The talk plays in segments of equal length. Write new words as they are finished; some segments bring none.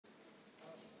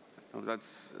No,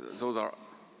 those are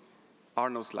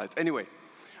Arno's slides. Anyway,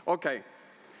 okay.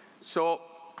 So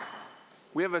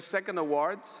we have a second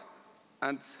award,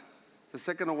 and the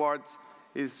second award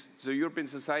is the European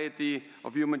Society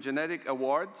of Human Genetics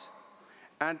Award.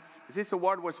 And this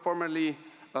award was formerly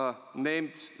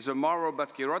named the Mauro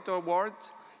Baschirotto Award.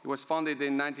 It was founded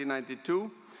in 1992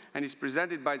 and is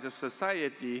presented by the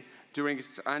Society during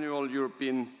its annual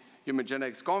European Human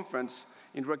Genetics Conference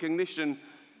in recognition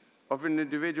of an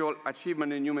individual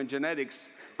achievement in human genetics,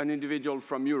 an individual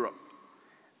from Europe.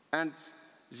 And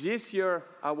this year's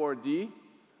awardee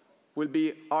will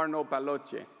be Arno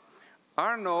Palocci.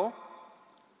 Arno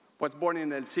was born in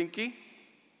Helsinki.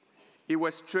 He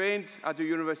was trained at the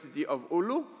University of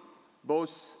Oulu.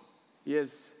 He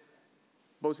has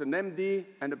both an MD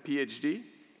and a PhD.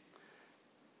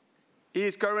 He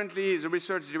is currently the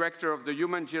research director of the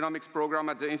Human Genomics Program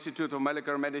at the Institute of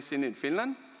Molecular Medicine in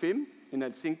Finland, FIM, in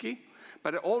Helsinki,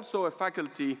 but also a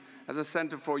faculty at the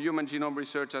Center for Human Genome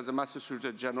Research at the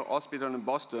Massachusetts General Hospital in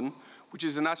Boston, which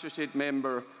is an associate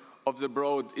member of the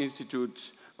Broad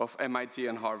Institute of MIT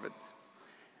and Harvard.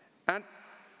 And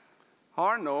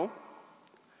Arno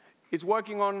is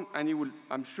working on, and he will,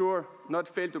 I'm sure, not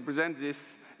fail to present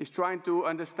this, is trying to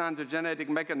understand the genetic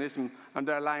mechanism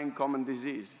underlying common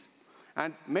disease.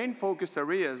 And main focus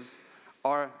areas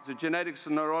are the genetics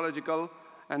of neurological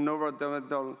and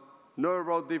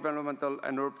neurodevelopmental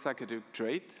and neuropsychiatric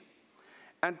trait.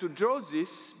 And to draw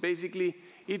this, basically,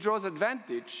 he draws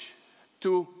advantage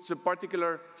to the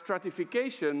particular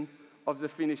stratification of the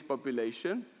Finnish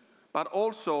population, but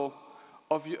also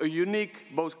of a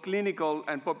unique, both clinical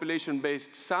and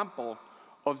population-based sample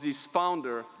of this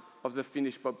founder of the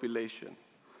Finnish population.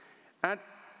 And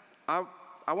I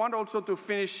want also to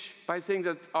finish by saying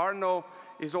that Arno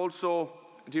is also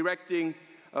directing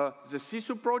the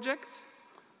SISU project,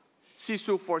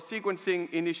 SISU for Sequencing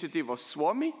Initiative of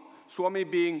Suomi, Suomi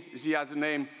being the other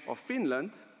name of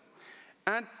Finland.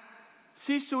 And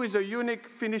SISU is a unique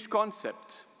Finnish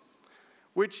concept,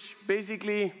 which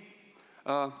basically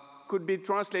could be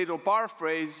translated or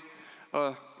paraphrased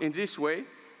in this way.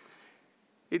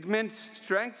 It means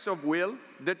strength of will,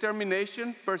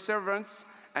 determination, perseverance,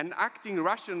 and acting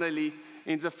rationally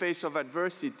in the face of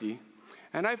adversity.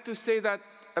 And I have to say that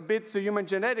a bit the human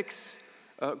genetics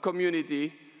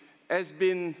community has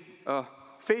been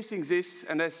facing this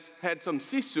and has had some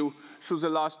SISU through the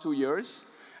last 2 years.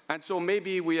 And so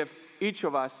maybe we have, each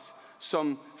of us,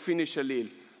 some Finnish allele.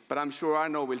 But I'm sure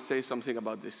Arno will say something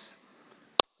about this.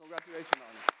 Congratulations, Arno.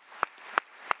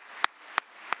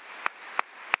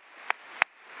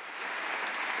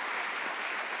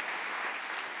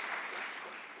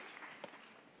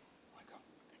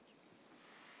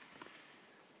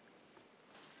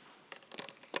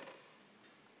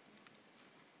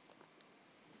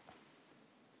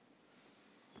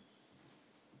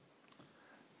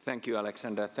 Thank you,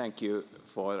 Alexander. Thank you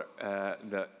for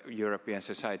the European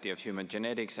Society of Human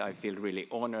Genetics. I feel really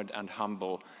honored and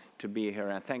humble to be here.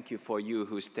 And thank you for you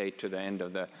who stayed to the end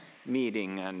of the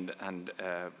meeting and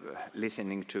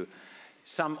listening to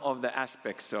some of the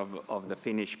aspects of the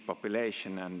Finnish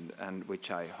population and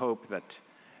which I hope that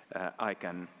I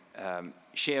can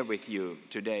share with you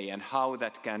today and how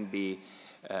that can be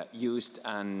used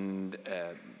and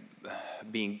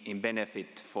being in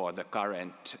benefit for the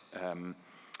current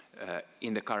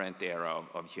in the current era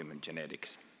of human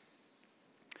genetics.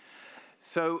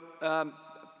 So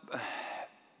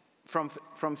from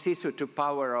SISU to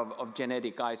power of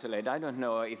genetic isolate, I don't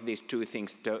know if these two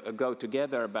things go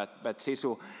together, but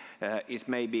SISU is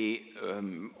maybe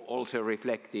also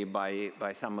reflected by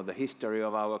some of the history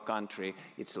of our country,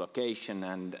 its location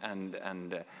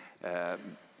and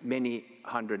many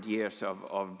hundred years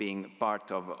of being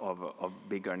part of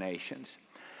bigger nations.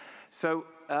 So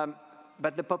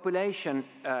but the population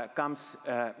comes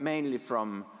mainly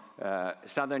from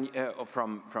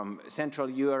from Central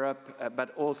Europe,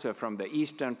 but also from the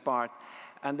eastern part.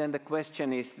 And then the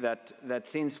question is that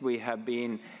since we have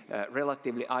been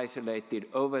relatively isolated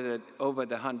over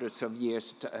the hundreds of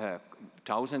years,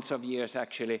 thousands of years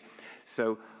actually,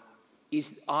 so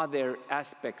are there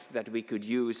aspects that we could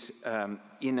use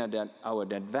in our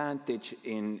advantage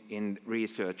in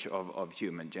research of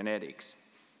human genetics?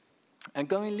 And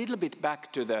going a little bit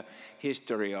back to the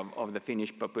history of the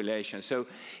Finnish population, so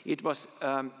it was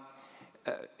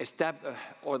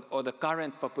or the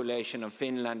current population of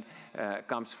Finland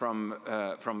comes from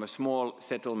a small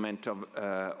settlement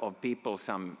of people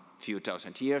some few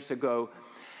thousand years ago,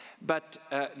 but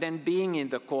then being in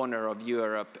the corner of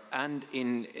Europe and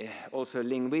in also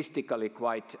linguistically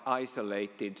quite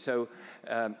isolated, so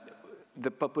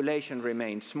the population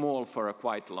remained small for a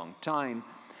quite long time.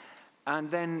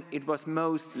 And then it was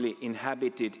mostly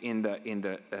inhabited in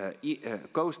the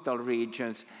coastal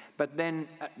regions, but then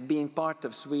being part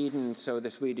of Sweden, so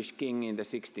the Swedish king in the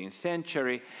 16th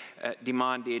century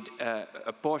demanded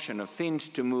a portion of Finns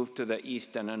to move to the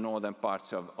eastern and northern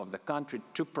parts of the country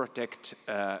to protect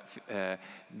the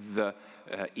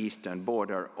eastern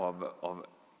border of,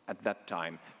 at that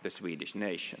time, the Swedish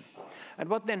nation. And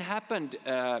what then happened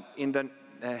in the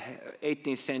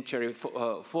 18th century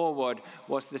forward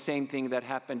was the same thing that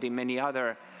happened in many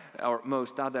other, or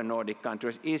most other Nordic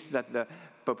countries, is that the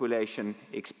population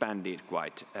expanded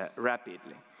quite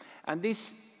rapidly. And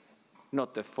this,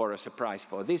 not for a surprise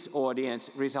for this audience,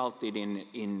 resulted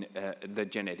in the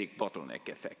genetic bottleneck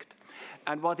effect.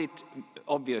 And what it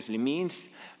obviously means,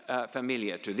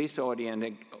 familiar to this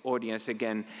audience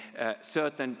again,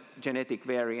 certain genetic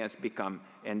variants become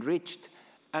enriched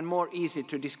and more easy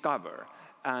to discover.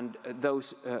 And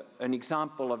those, an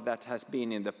example of that has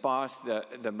been in the past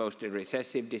the mostly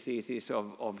recessive diseases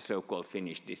of so-called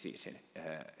Finnish disease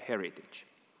heritage.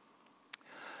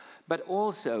 But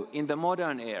also in the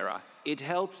modern era, it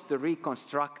helps to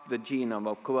reconstruct the genome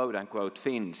of quote-unquote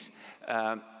Finns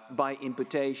by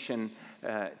imputation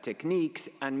techniques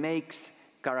and makes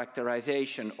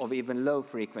characterization of even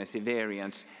low-frequency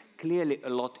variants clearly a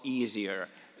lot easier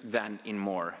than in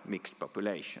more mixed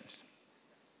populations.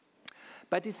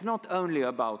 But it's not only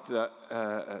about the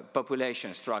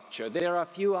population structure. There are a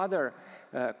few other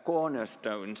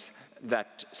cornerstones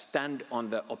that stand on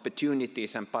the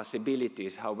opportunities and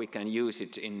possibilities how we can use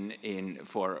it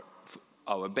for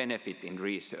our benefit in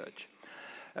research.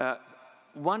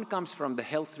 One comes from the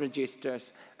health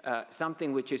registers,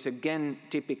 something which is again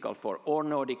typical for all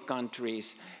Nordic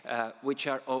countries, which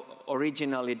are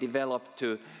originally developed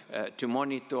to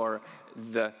monitor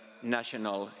the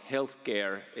national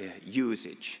healthcare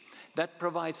usage. That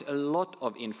provides a lot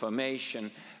of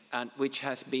information and which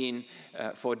has been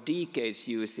for decades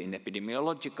used in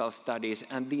epidemiological studies,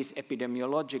 and these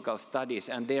epidemiological studies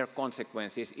and their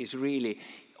consequences is really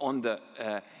on the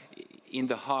in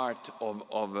the heart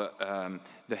of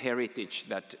the heritage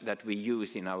that we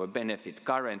use in our benefit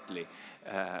currently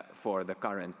for the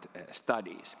current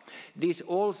studies. This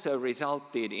also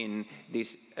resulted in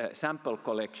these sample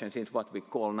collections in what we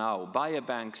call now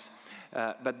biobanks,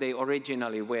 but they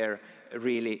originally were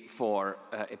really for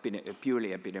purely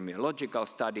epidemiological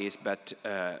studies, but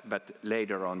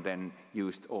later on then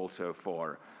used also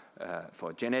for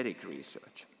genetic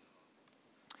research.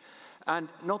 And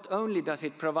not only does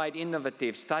it provide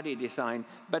innovative study design,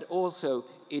 but also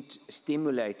it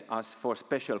stimulates us for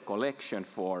special collection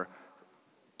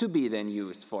to be then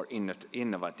used for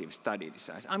innovative study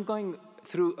designs. I'm going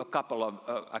through a couple of,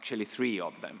 actually 3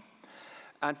 of them.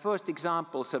 And first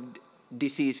examples of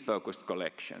disease-focused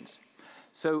collections.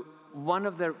 So one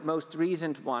of the most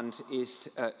recent ones is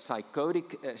a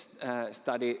psychotic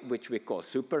study, which we call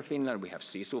Super Finland. We have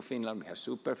SISU Finland, we have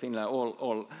Super Finland,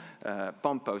 all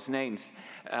pompous names.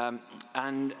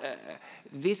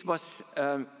 This was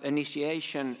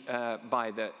initiation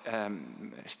by the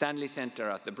Stanley Center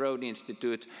at the Broad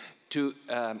Institute to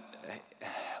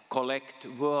collect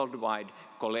worldwide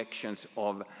collections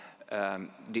of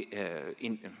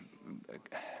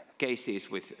cases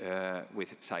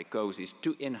with psychosis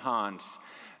to enhance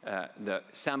the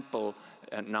sample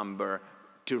number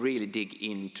to really dig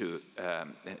into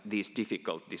these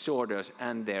difficult disorders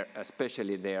and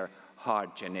especially their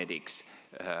hard genetics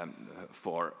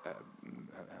for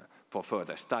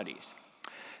further studies.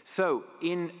 So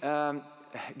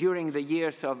during the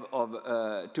years of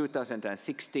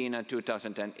 2016 and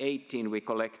 2018, we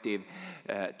collected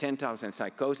 10,000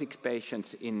 psychotic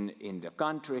patients in the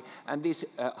country, and this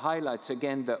highlights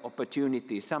again the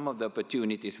opportunities, some of the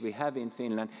opportunities we have in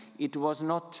Finland. It was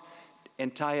not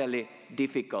entirely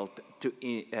difficult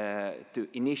to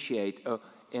initiate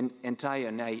an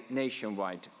entire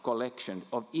nationwide collection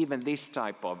of even this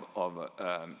type of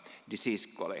disease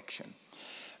collection.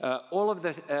 All of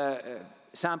the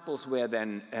samples were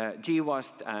then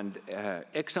GWASed and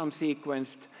exome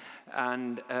sequenced,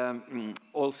 and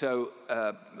also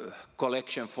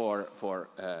collection for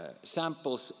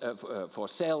samples for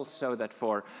cells, so that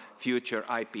for future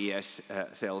iPS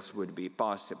cells would be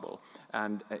possible.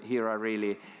 And here are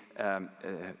really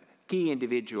key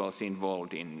individuals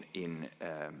involved in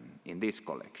this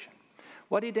collection.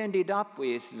 What it ended up with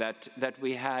is that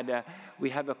we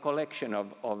have a collection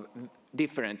of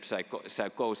different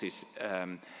psychosis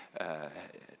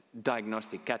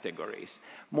diagnostic categories.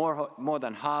 More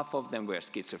than half of them were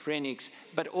schizophrenics,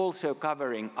 but also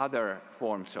covering other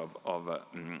forms of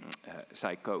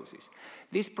psychosis.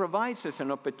 This provides us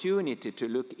an opportunity to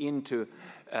look into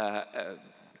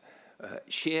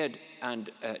shared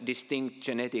and distinct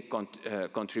genetic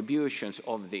contributions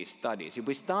of these studies. If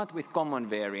we start with common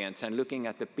variants and looking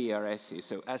at the PRSs,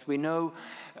 so as we know,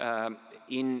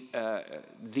 in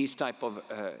these type of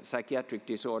psychiatric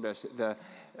disorders, the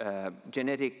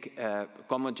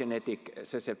common genetic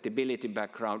susceptibility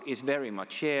background is very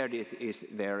much shared.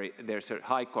 There's a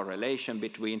high correlation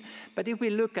between. But if we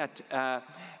look at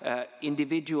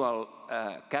individual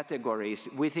categories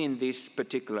within this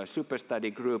particular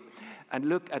superstudy group and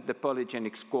look at the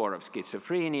polygenic score of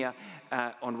schizophrenia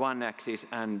on one axis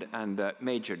and the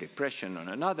major depression on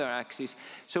another axis,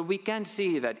 so we can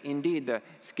see that indeed the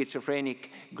schizophrenic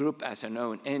group as an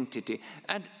own entity,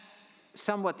 and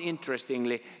somewhat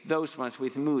interestingly, those ones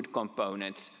with mood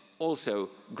components also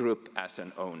group as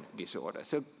an own disorder.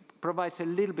 So provides a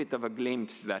little bit of a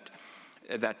glimpse that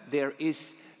there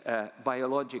is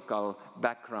biological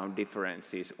background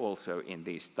differences also in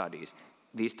these studies.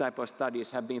 These type of studies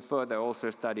have been further also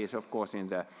studies, of course, in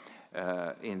the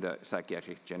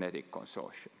Psychiatric Genetic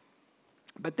Consortium.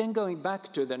 But then going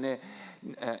back to the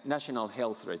national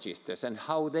health registers and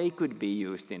how they could be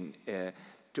used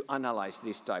to analyze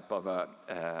this type of a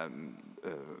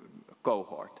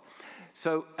cohort.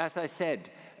 So, as I said,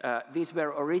 these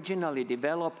were originally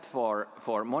developed for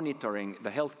monitoring the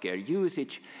healthcare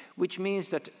usage, which means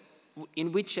that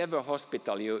in whichever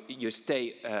hospital you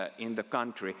stay in the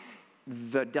country,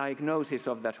 the diagnosis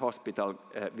of that hospital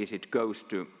visit goes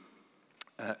to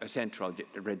a central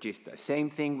register. Same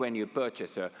thing when you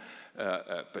purchase a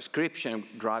prescription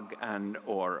drug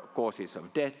or causes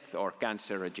of death or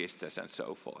cancer registers and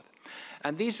so forth.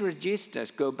 And these registers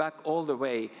go back all the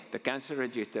way, the cancer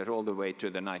registers all the way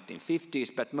to the 1950s,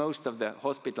 but most of the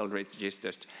hospital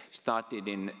registers started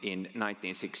in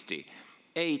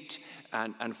 1968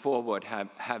 and forward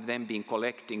have then been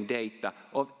collecting data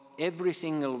of every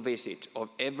single visit of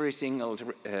every single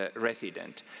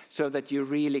resident, so that you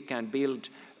really can build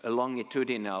a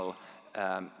longitudinal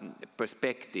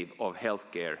perspective of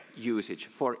healthcare usage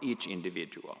for each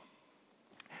individual.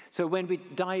 So when we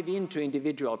dive into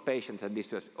individual patients, and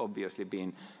this has obviously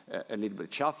been a little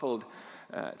bit shuffled,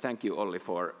 thank you, Olli,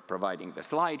 for providing the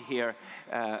slide here.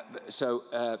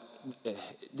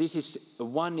 This is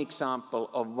one example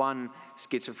of one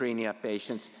schizophrenia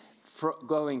patient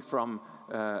going from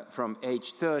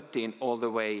age 13 all the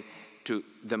way to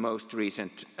the most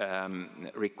recent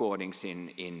recordings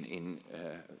in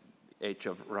age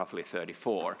of roughly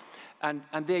 34. And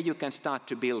there you can start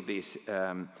to build these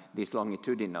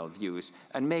longitudinal views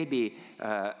and maybe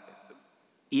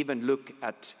even look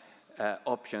at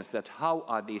options that how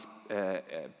are these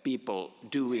people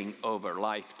doing over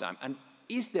lifetime, and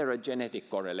is there a genetic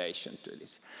correlation to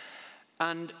this?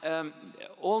 And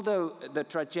although the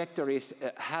trajectories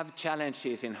have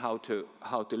challenges in how to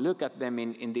look at them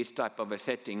in this type of a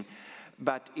setting,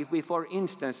 but if we, for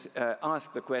instance,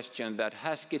 ask the question that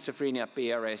has schizophrenia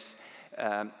PRS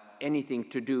anything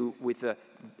to do with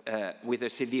the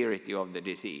severity of the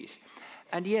disease?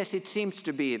 And yes, it seems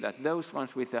to be that those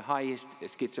ones with the highest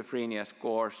schizophrenia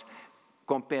scores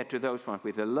compared to those ones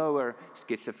with the lower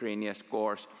schizophrenia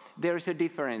scores, there is a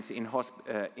difference in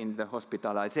the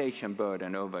hospitalization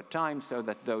burden over time, so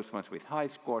that those ones with high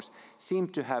scores seem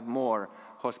to have more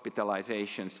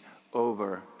hospitalizations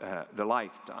over the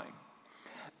lifetime.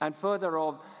 And further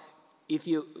on, if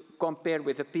you compare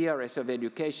with the PRS of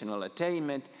educational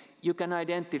attainment, you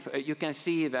can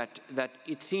see that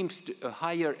it seems a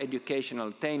higher educational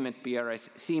attainment PRS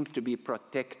seems to be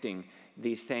protecting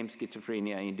these same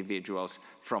schizophrenia individuals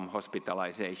from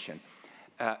hospitalization.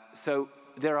 So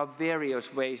there are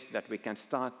various ways that we can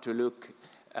start to look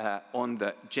on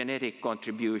the genetic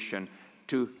contribution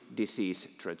to disease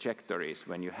trajectories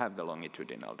when you have the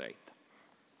longitudinal data.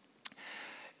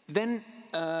 Then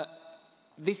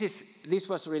this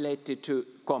was related to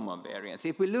common variants.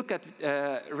 If we look at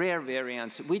rare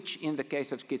variants, which in the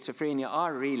case of schizophrenia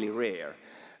are really rare,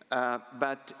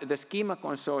 but the Schema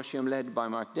Consortium led by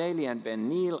Mark Daly and Ben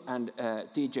Neal and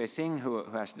TJ Singh, who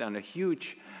has done a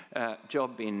huge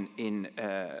job in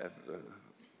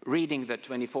reading the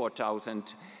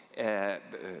 24,000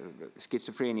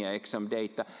 schizophrenia exome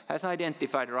data, has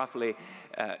identified roughly,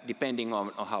 depending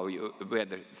on how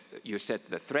whether you set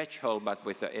the threshold, but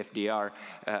with the FDR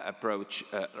approach,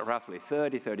 roughly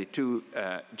 32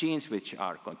 genes which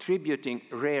are contributing,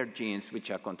 rare genes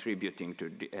which are contributing to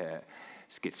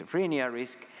schizophrenia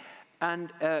risk.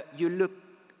 And you look,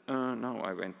 no,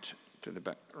 I went to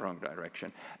the wrong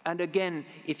direction. And again,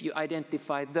 if you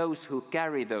identify those who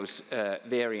carry those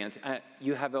variants,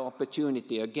 you have an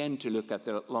opportunity again to look at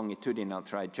the longitudinal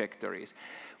trajectories.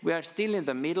 We are still in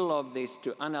the middle of this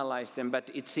to analyze them, but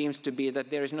it seems to be that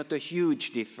there is not a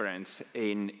huge difference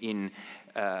in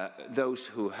those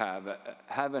who have a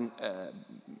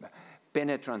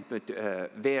penetrant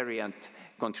variant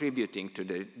contributing to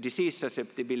the disease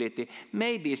susceptibility,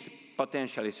 maybe is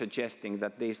potentially suggesting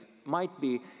that these might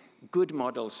be good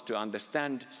models to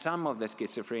understand some of the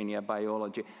schizophrenia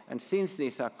biology. And since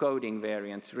these are coding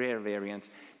variants, rare variants,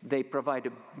 they provide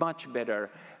a much better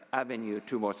avenue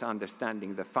towards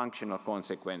understanding the functional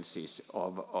consequences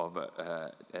of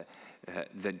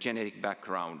the genetic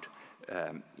background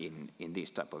in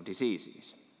these type of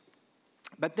diseases.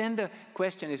 But then the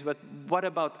question is, what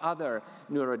about other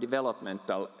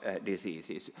neurodevelopmental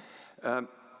diseases?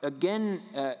 Again,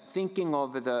 thinking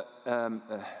of the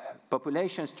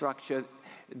population structure,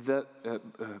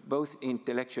 both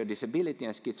intellectual disability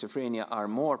and schizophrenia are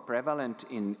more prevalent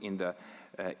in the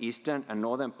eastern and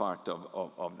northern part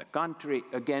of the country,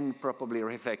 again, probably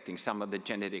reflecting some of the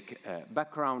genetic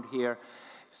background here.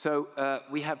 So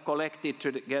we have collected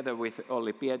together with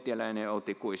Olli Pietiläinen,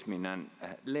 Outi Kuismin, and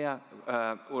Lea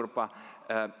Urpa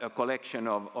a collection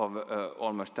of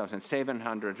almost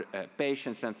 1,700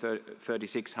 patients and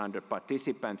 3,600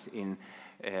 participants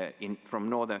from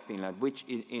northern Finland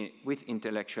with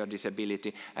intellectual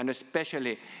disability, and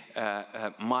especially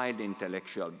mild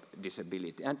intellectual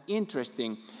disability. And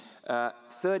interesting,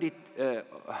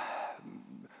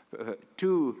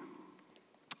 32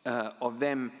 of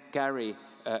them carry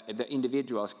the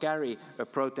individuals carry a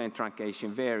protein truncation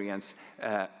variant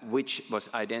which was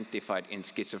identified in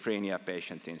schizophrenia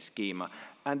patients in schema.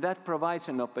 And that provides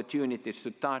an opportunity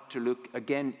to start to look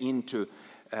again into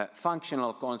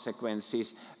functional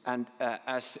consequences. And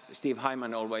as Steve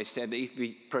Hyman always said, if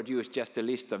we produce just a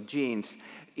list of genes,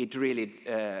 it really,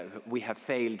 we have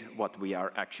failed what we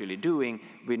are actually doing.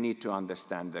 We need to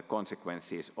understand the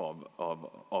consequences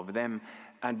of them.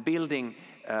 And building,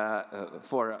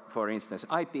 for instance,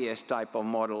 IPS type of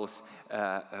models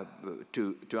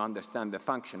to understand the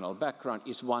functional background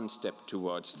is one step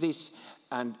towards this.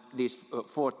 And these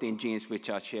 14 genes, which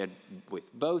are shared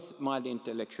with both mild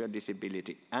intellectual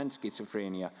disability and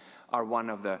schizophrenia, are one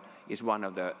of the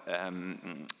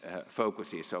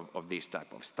focuses of these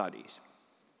type of studies.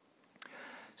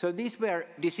 So these were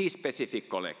disease-specific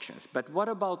collections. But what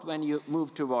about when you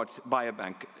move towards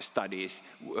biobank studies,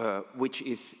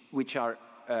 which are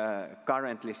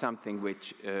currently something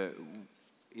which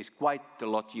is quite a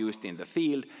lot used in the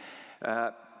field?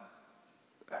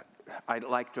 I'd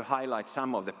like to highlight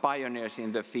some of the pioneers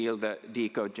in the field, the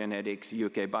Decode Genetics,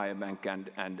 UK Biobank,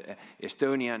 and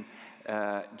Estonian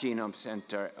Genome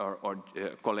Center or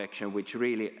collection, which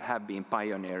really have been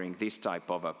pioneering this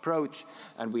type of approach.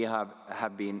 And we have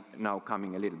been now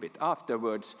coming a little bit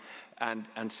afterwards. And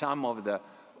some of the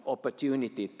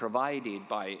opportunity provided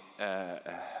by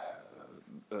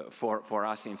for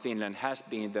us in Finland has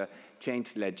been the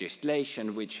changed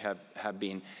legislation, which have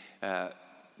been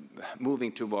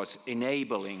moving towards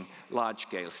enabling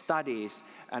large-scale studies,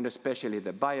 and especially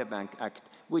the Biobank Act,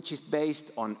 which is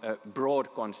based on a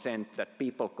broad consent that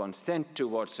people consent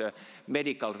towards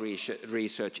medical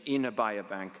research in a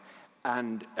biobank,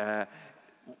 and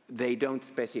they don't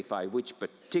specify which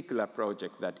particular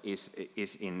project that is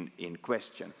in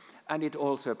question. And it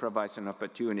also provides an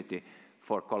opportunity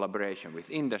for collaboration with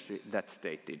industry that's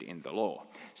stated in the law.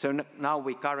 So now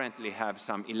we currently have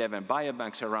some 11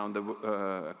 biobanks around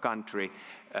the country,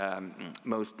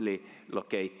 mostly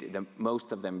located,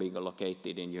 most of them being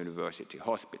located in university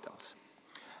hospitals.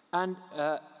 And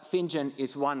FinGen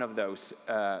is one of those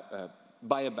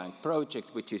biobank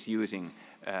projects which is using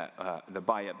the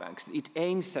biobanks. It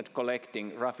aims at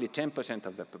collecting roughly 10%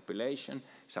 of the population,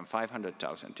 some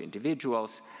 500,000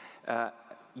 individuals,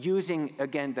 using,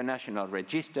 again, the national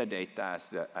register data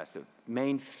as the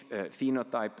main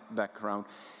phenotype background,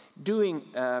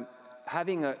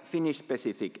 having a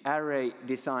Finnish-specific array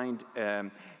designed,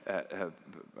 an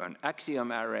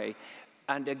axiom array,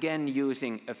 and again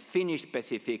using a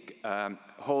Finnish-specific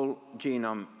whole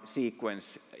genome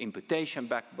sequence imputation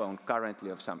backbone, currently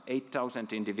of some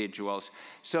 8,000 individuals,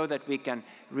 so that we can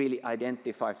really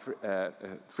identify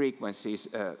frequencies,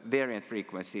 variant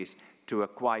frequencies, to a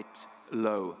quite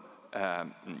low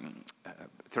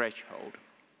threshold.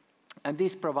 And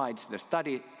this provides the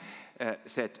study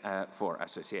set for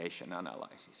association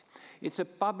analysis. It's a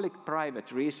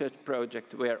public-private research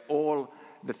project where all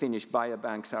the Finnish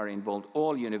biobanks are involved,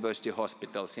 all university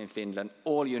hospitals in Finland,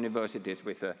 all universities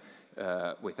with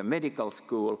a medical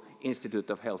school,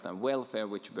 Institute of Health and Welfare,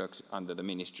 which works under the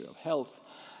Ministry of Health,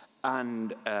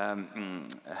 and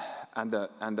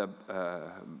the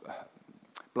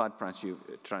blood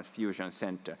transfusion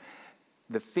center.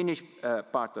 The Finnish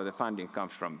part of the funding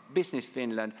comes from Business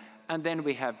Finland, and then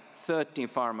we have 13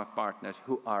 pharma partners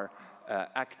who are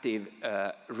active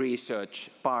research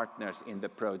partners in the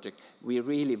project. We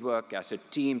really work as a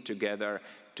team together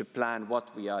to plan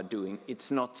what we are doing. It's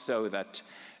not so that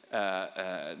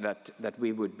that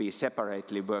we would be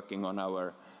separately working on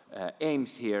our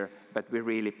aims here, but we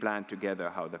really plan together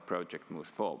how the project moves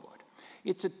forward.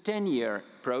 It's a 10-year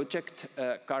project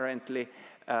currently.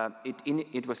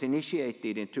 It was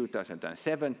initiated in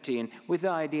 2017 with the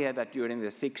idea that during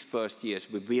the 6 first years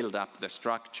we build up the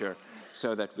structure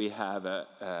so that we have the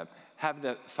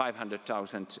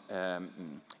 500,000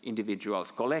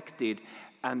 individuals collected,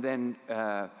 and then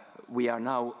we are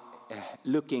now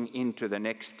looking into the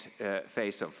next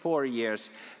phase of 4 years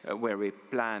where we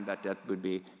plan that would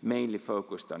be mainly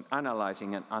focused on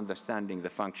analyzing and understanding the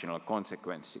functional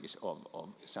consequences of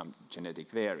some genetic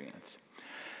variants.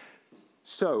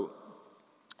 So,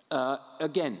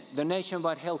 again, the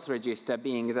nationwide health register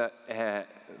being the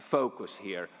focus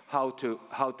here, how to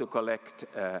collect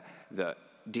the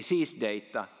disease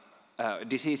data,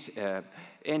 disease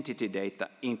entity data,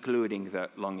 including the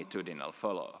longitudinal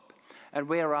follow-up. And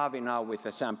where are we now with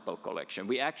the sample collection?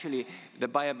 We actually, the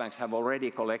biobanks have already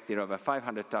collected over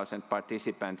 500,000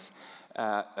 participants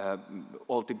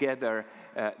altogether.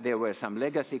 There were some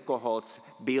legacy cohorts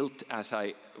built, as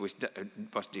I was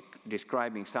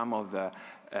describing some of the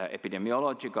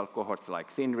epidemiological cohorts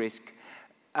like FinRisk,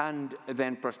 and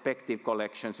then prospective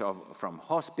collections from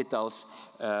hospitals,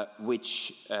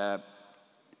 which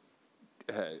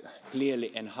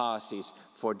clearly enhances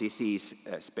for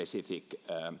disease-specific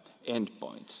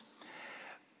endpoints.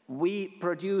 We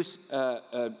produce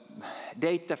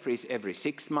data freeze every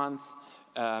 6 months.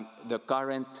 The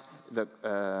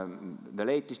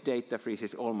latest data freeze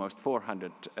is almost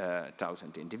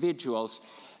 400,000 individuals,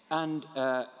 and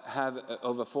have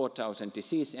over 4,000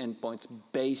 disease endpoints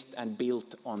based and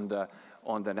built on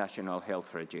the National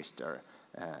Health Register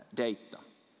data.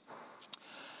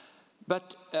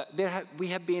 But we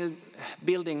have been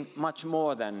building much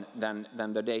more than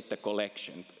the data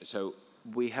collection. So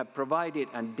we have provided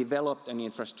and developed an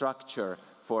infrastructure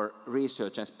for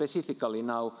research, and specifically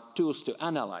now tools to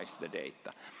analyze the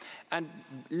data. And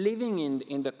living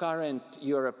in the current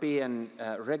European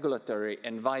regulatory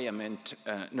environment,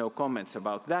 no comments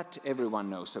about that. Everyone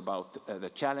knows about the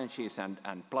challenges and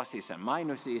pluses and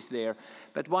minuses there.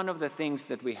 But one of the things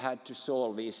that we had to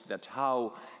solve is that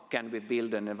how can we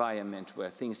build an environment where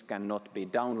things cannot be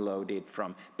downloaded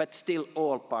from, but still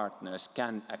all partners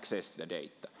can access the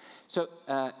data. So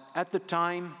at the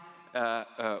time,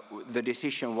 the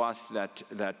decision was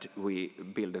that we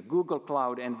build a Google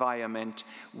Cloud environment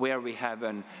where we have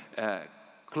a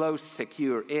closed,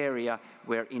 secure area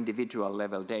where individual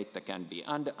level data can be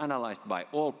analyzed by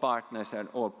all partners and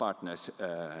all partners'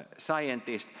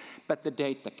 scientists, but the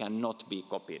data cannot be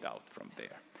copied out from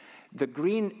there. The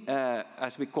green,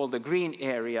 as we call the green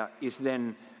area, is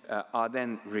then are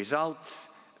then results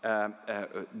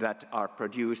that are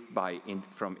produced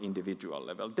from individual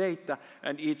level data,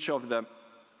 and each of the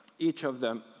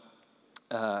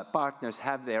partners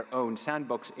have their own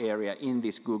sandbox area in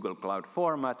this Google Cloud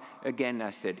format. Again,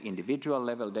 as said, individual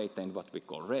level data in what we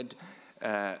call red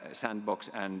sandbox,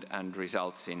 and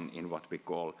results in what we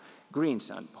call green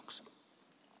sandbox.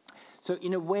 So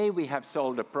in a way, we have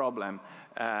solved a problem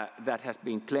that has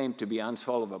been claimed to be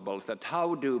unsolvable, that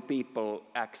how do people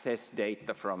access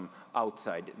data from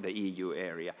outside the EU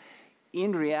area?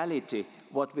 In reality,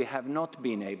 what we have not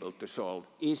been able to solve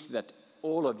is that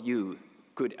all of you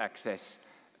could access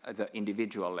the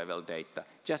individual level data,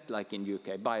 just like in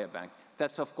UK Biobank.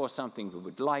 That's of course something we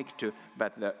would like to,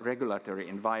 but the regulatory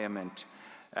environment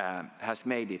has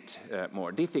made it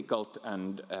more difficult,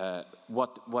 and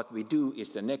what we do is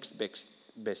the next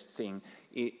best thing.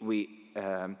 We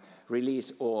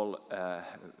release all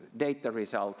data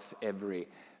results every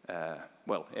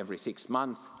 6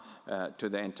 months to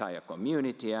the entire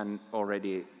community, and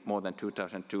already more than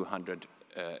 2,200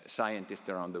 scientists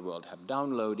around the world have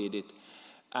downloaded it.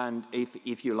 And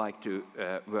if you like to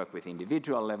work with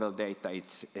individual level data,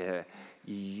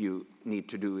 you need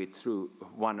to do it through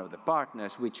one of the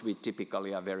partners, which we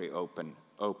typically are very open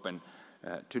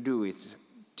to do. It's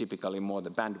typically more the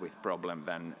bandwidth problem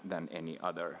than any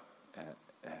other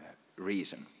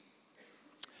reason.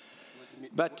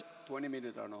 20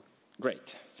 minutes or no?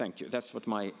 Great, thank you. That's what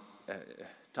my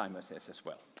timer says as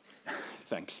well.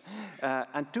 Thanks.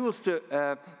 And tools to,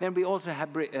 then we also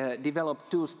have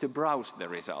developed tools to browse the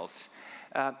results.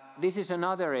 This is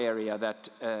another area that,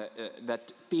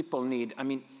 that people need. I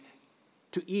mean,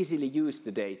 to easily use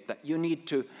the data, you need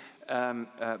to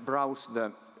browse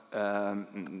the,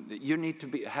 you need to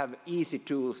have easy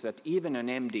tools that even an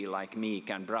MD like me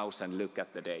can browse and look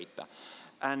at the data.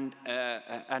 And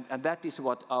that is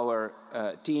what our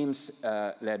teams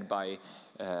led by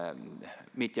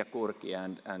Mitja Kurki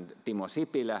and Timo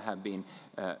Sipilä have been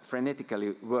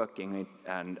frenetically working it,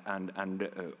 and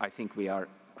I think we are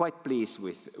quite pleased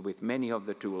with many of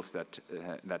the tools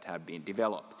that have been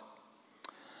developed.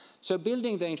 So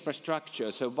building the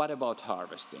infrastructure, so what about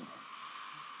harvesting?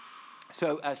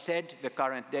 So as said, the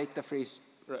current data freeze,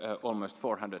 almost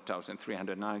 400,000,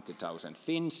 390,000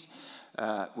 Finns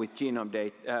with genome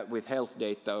data, with health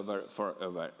data for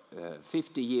over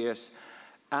 50 years,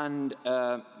 and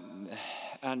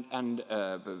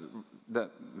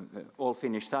all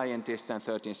Finnish scientists and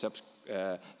 13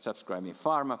 subscribing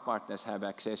pharma partners have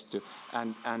access to,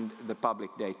 and the public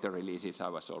data releases I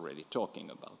was already talking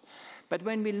about. But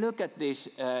when we look at this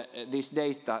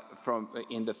data from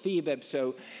in the FEWEB,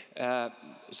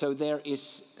 so there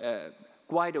is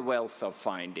quite a wealth of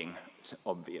findings,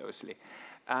 obviously,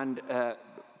 and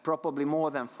probably more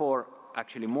than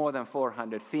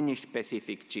 400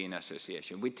 Finnish-specific gene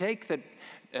association. We take the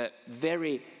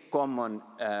very common,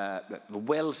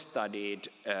 well-studied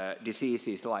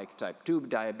diseases like type 2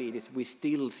 diabetes, we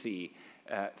still see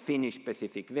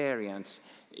Finnish-specific variants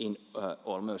in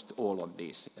almost all of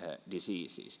these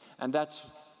diseases. And that's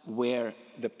where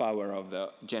the power of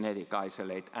the genetic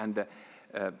isolate and the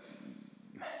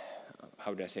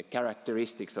how do I say,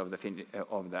 characteristics of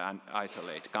the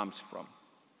isolate comes from.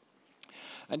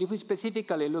 And if we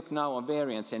specifically look now on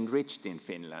variants enriched in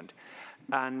Finland,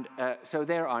 and so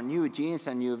there are new genes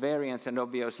and new variants, and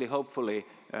obviously, hopefully,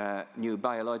 new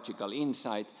biological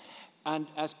insight. And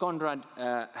as Konrad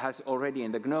has already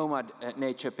in the GNOMAD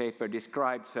Nature paper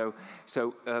described, so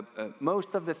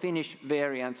most of the Finnish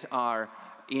variants are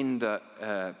in the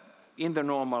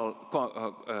normal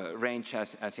range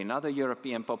as in other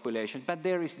European populations, but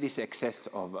there is this excess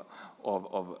of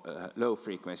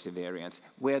low-frequency variants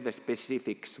where the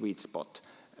specific sweet spot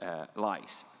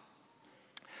lies.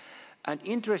 And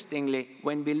interestingly,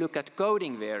 when we look at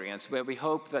coding variants, where we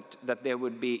hope that there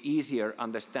would be easier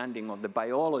understanding of the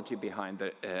biology behind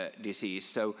the disease,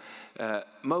 so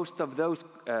most of those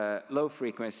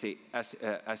low-frequency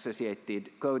associated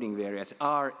coding variants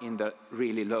are in the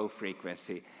really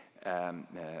low-frequency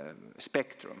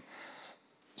spectrum.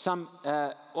 Some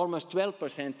almost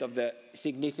 12% of the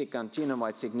significant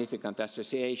genome-wide significant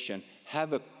association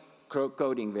have a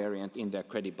coding variant in their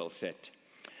credible set.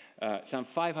 Some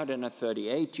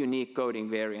 538 unique coding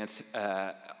variants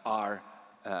are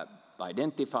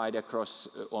identified across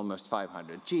almost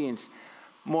 500 genes.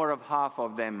 More of half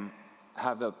of them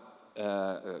have a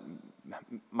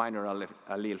minor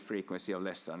allele frequency of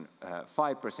less than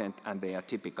 5%, and they are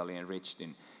typically enriched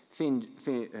in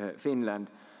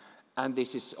Finland, and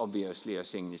this is obviously a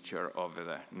signature of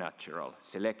the natural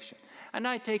selection. And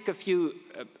I take a few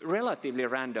relatively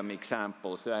random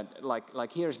examples, that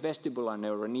like here's vestibular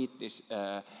neuronitis,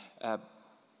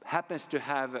 happens to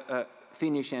have a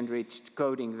Finnish-enriched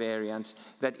coding variants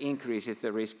that increases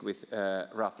the risk with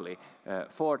roughly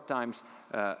 4 times,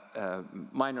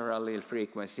 minor allele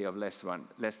frequency of less than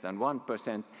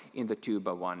 1% in the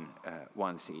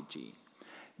TUBA1C gene.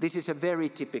 This is a very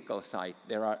typical site.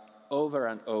 There are over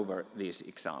and over these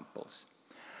examples.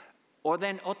 Or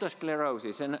then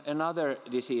otosclerosis, another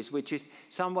disease which is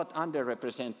somewhat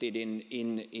underrepresented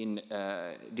in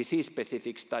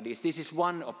disease-specific studies. This is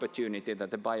one opportunity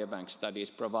that the biobank studies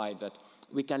provide, that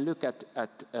we can look at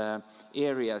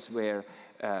areas where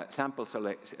sample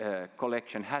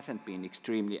collection hasn't been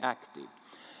extremely active.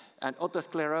 And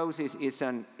otosclerosis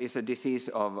is a disease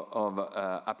of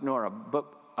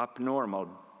abnormal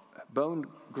bone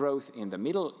growth in the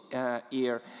middle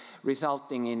ear,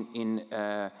 resulting in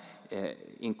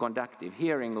conductive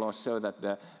hearing loss, so that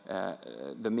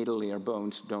the middle ear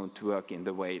bones don't work in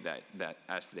the way that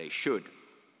as they should.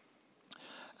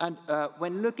 And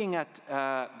when looking at,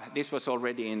 this was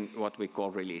already in what we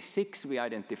call release 6, we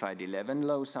identified 11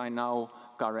 loci, now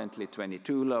currently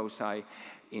 22 loci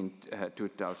in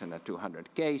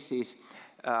 2,200 cases.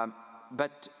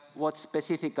 But what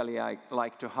specifically I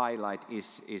like to highlight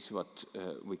is what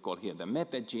we call here the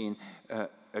MEPE gene,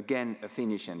 again a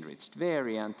Finnish-enriched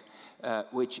variant,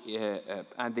 which,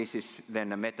 and this is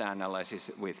then a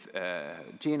meta-analysis with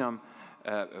genome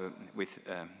with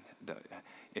the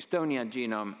Estonian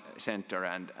Genome Center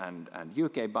and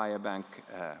UK Biobank,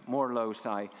 more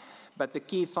loci. But the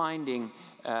key finding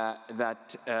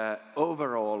that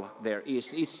overall there is,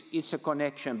 it's a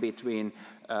connection between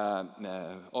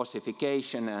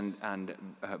ossification and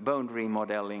bone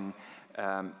remodeling,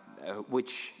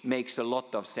 which makes a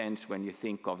lot of sense when you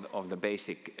think of the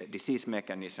basic disease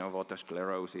mechanism of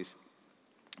otosclerosis.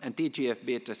 And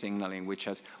TGF-beta signaling, which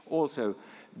has also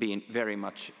been very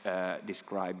much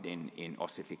described in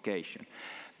ossification.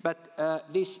 But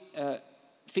this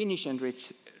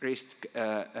finish-enriched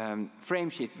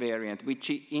frameshift variant,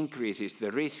 which increases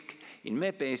the risk in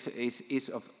MEPE, is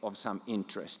of some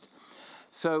interest.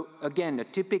 So again, a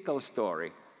typical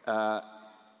story.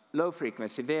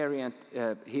 Low-frequency variant,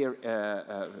 here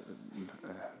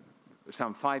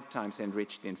some 5 times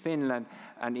enriched in Finland,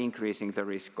 and increasing the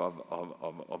risk of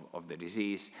the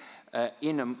disease.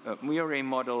 In a murine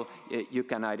model, you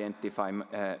can identify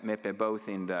MEPE both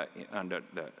under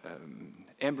the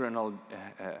embryonal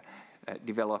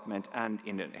development and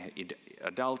in an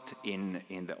adult in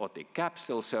the otic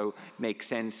capsule, so makes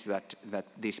sense that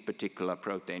this particular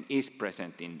protein is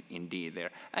present in D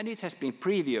there. And it has been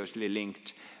previously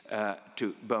linked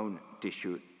to bone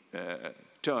tissue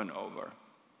turnover.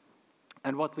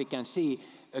 And what we can see,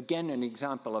 again, an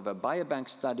example of a biobank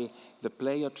study, the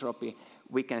pleiotropy,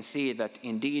 we can see that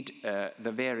indeed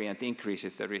the variant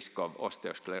increases the risk of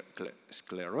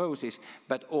osteosclerosis,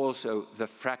 but also the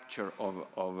fracture of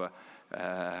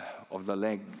the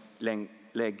leg,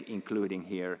 including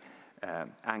here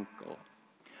ankle.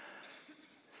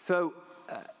 So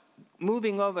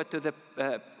moving over to the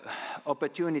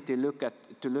opportunity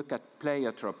to look at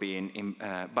pleiotropy in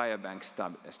biobank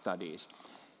studies.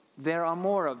 There are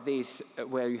more of these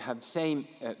where you have same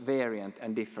variant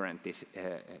and different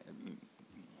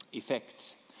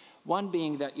effects. One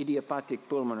being the idiopathic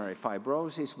pulmonary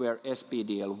fibrosis, where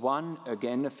SPDL1,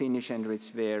 again a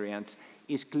finish-enriched variant,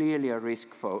 is clearly a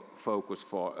risk locus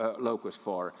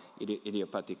for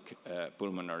idiopathic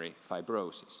pulmonary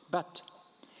fibrosis. But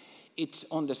it's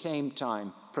on the same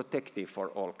time protective for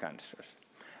all cancers.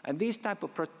 And these type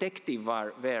of protective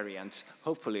variants,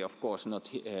 hopefully, of course,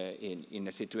 not in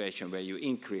a situation where you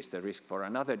increase the risk for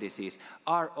another disease,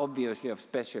 are obviously of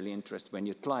special interest when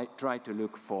you try to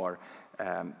look for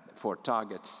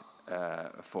targets,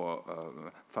 for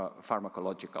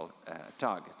pharmacological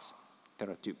targets,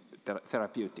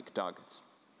 therapeutic targets.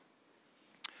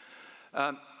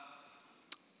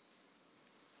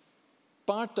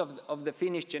 Part of the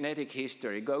Finnish genetic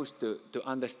history goes to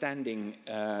understanding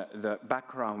the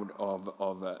background of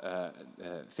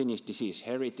Finnish disease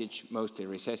heritage, mostly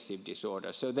recessive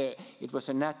disorder. So it was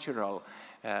a natural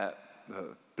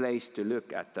place to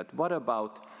look at that. What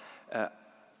about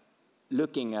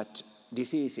looking at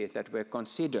diseases that were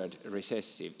considered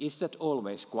recessive? Is that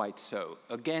always quite so?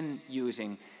 Again,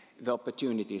 using the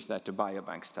opportunities that a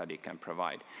biobank study can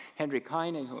provide. Henrik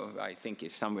Heine, who I think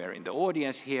is somewhere in the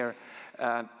audience here,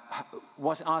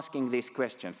 was asking this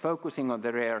question, focusing on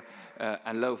the rare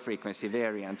and low-frequency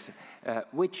variants,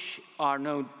 which are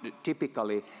now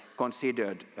typically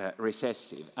considered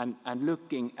recessive, and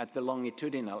looking at the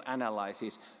longitudinal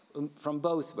analysis from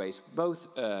both ways, both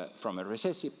from a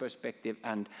recessive perspective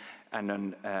and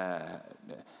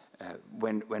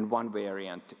when one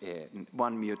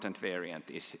mutant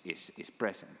variant is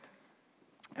present.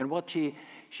 And what she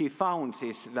found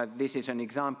is that this is an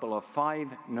example of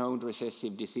 5 known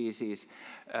recessive diseases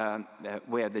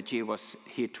where the G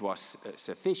hit was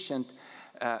sufficient,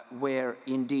 where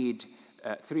indeed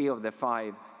 3 of the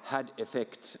 5 had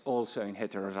effects also in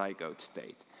heterozygote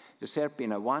state. The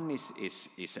SERPINA1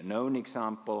 is a known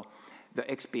example. The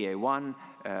XPA1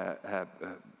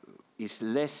 is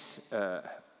less.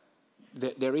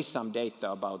 There is some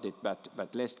data about it,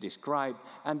 but less described.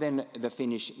 And then the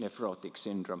Finnish nephrotic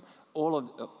syndrome.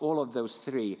 All of those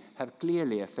 3 have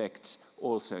clearly effects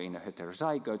also in a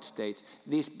heterozygote state.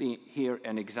 This being here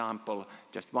an example,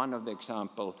 just one of the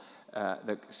example,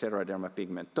 the xeroderma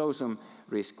pigmentosum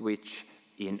risk, which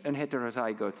in a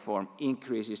heterozygote form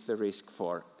increases the risk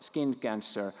for skin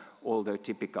cancer, although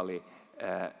typically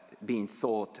being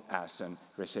thought as a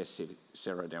recessive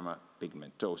xeroderma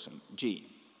pigmentosum gene.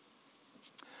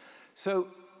 So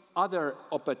other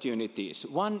opportunities.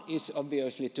 One is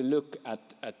obviously to look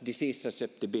at disease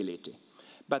susceptibility,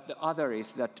 but the other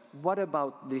is that what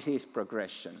about disease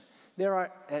progression? There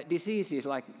are diseases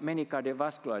like many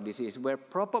cardiovascular diseases where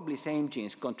probably same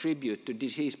genes contribute to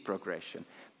disease progression,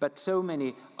 but so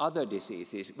many other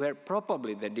diseases where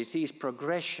probably the disease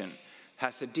progression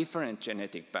has a different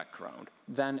genetic background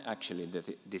than actually the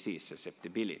disease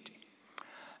susceptibility.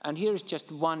 And here is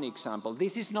just one example.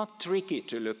 This is not tricky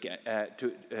to look at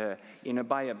in a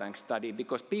biobank study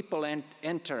because people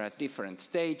enter at different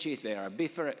stages. There are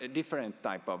different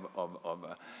type of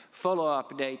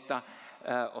follow-up data,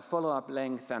 or follow-up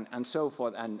length, and so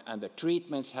forth, and the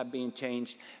treatments have been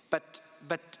changed. But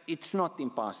it's not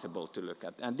impossible to look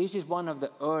at. And this is one of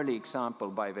the early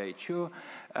examples by Wei Chu,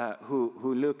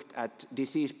 who looked at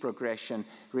disease progression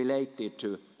related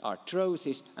to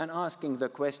arthrosis and asking the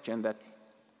question that,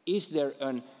 is there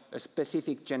a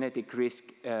specific genetic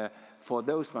risk for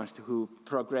those ones who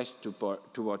progress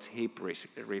towards hip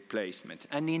replacement?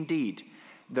 And indeed,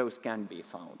 those can be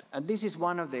found. And this is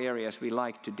one of the areas we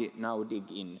like to now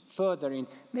dig in further in,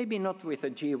 maybe not with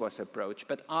a GWAS approach,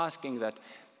 but asking that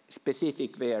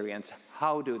specific variants,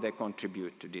 how do they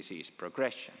contribute to disease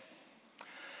progression?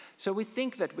 So we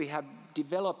think that we have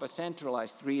developed a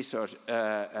centralized research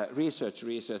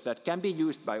that can be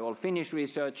used by all Finnish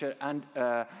researchers and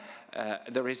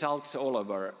the results all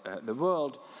over the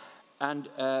world, and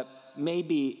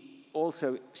maybe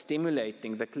also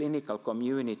stimulating the clinical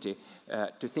community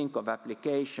to think of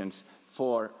applications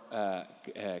for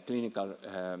clinical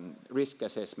risk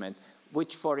assessment,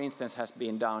 which, for instance, has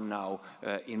been done now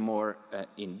in more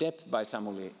in-depth by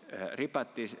Samuli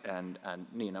Ripatis and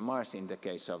Nina Mars in the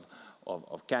case of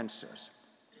cancers.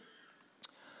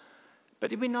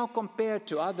 But if we now compare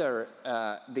to other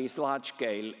these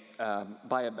large-scale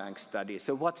biobank studies,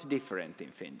 so what's different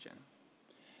in FinGen?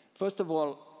 First of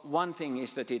all, one thing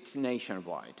is that it's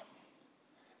nationwide,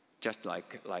 just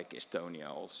like Estonia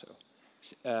also.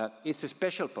 It's a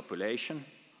special population.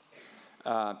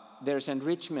 There's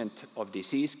enrichment of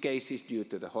disease cases due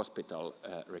to the hospital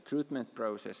recruitment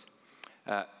process,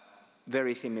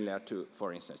 very similar to,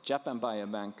 for instance, Japan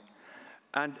Biobank.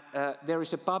 And there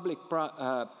is a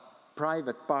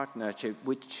public-private partnership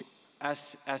which,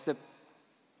 as the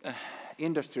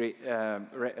industry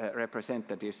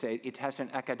representatives say, it has an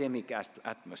academic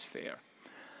atmosphere.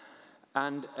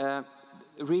 And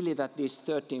really that these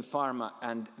 13 pharma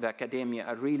and the academia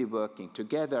are really working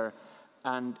together.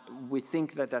 And we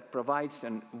think that that provides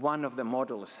one of the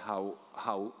models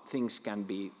how things can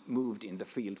be moved in the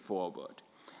field forward.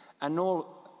 And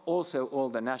also all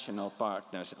the national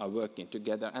partners are working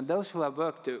together. And those who have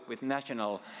worked with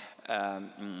national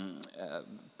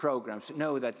programs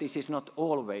know that this is not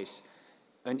always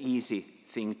an easy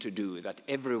thing to do, that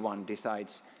everyone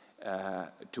decides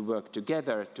to work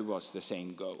together towards the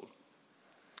same goal.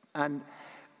 And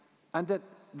that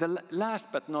the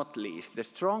last but not least, the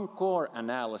strong core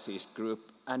analysis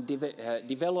group and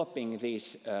developing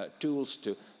these tools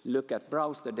to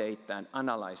browse the data and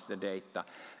analyze the data,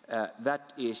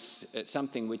 that is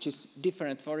something which is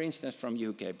different, for instance, from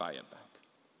UK Biobank.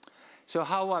 So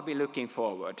how are we looking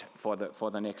forward for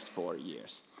the next 4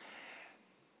 years?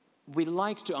 We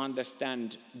like to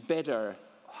understand better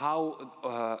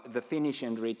how the Finnish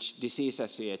enriched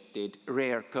disease-associated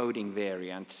rare coding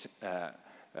variants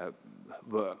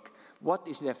work. What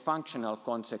is their functional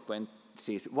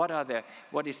consequences?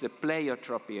 What is the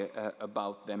pleiotropy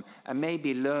about them? And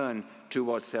maybe learn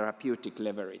towards therapeutic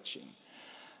leveraging.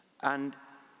 And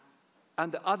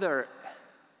the other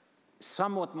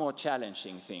somewhat more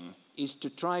challenging thing is to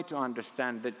try to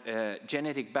understand the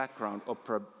genetic background of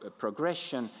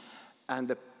progression and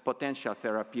the potential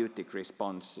therapeutic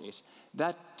responses.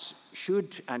 That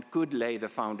should and could lay the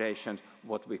foundation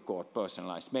what we call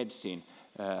personalized medicine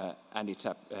and its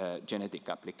genetic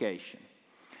application.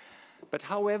 But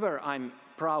however I'm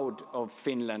proud of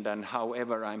Finland and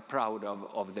however I'm proud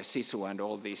of the SISU and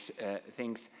all these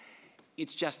things,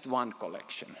 it's just one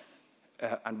collection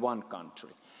and one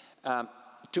country.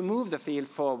 To move the field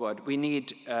forward, we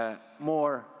need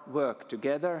more work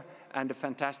together, and a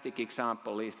fantastic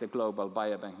example is the Global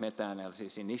Biobank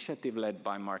Meta-Analysis Initiative led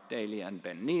by Mark Daly and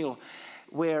Ben Neal,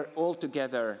 where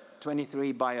altogether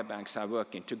 23 biobanks are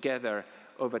working together,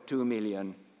 over 2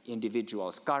 million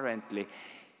individuals currently,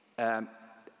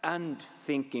 and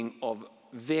thinking of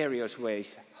various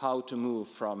ways how to move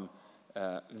from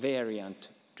variant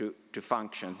to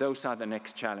function. Those are the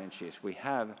next challenges we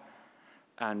have,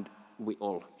 and we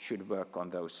all should work on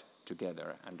those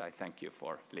together, and I thank you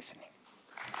for listening.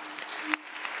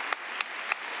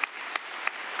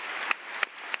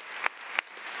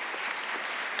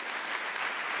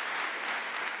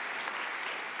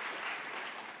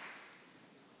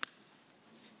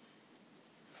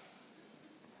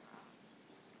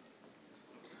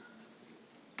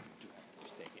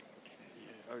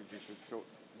 So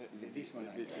this one,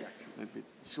 maybe.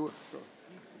 Sure.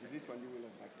 This one you will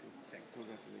have back to. Thank you.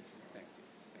 Congratulations. Thank you.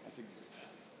 I think so.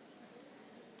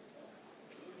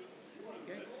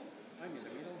 Okay, I'm in the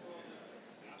middle.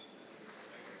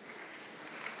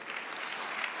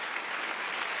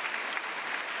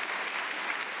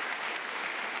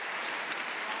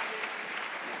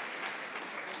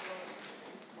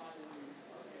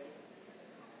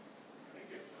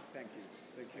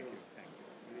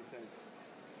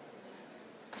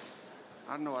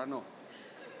 Arno.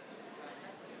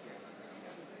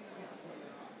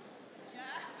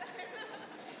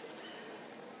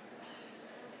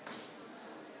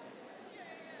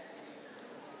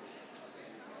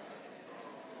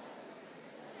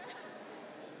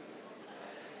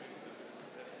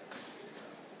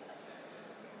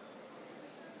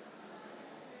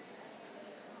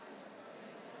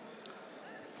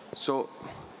 So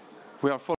we are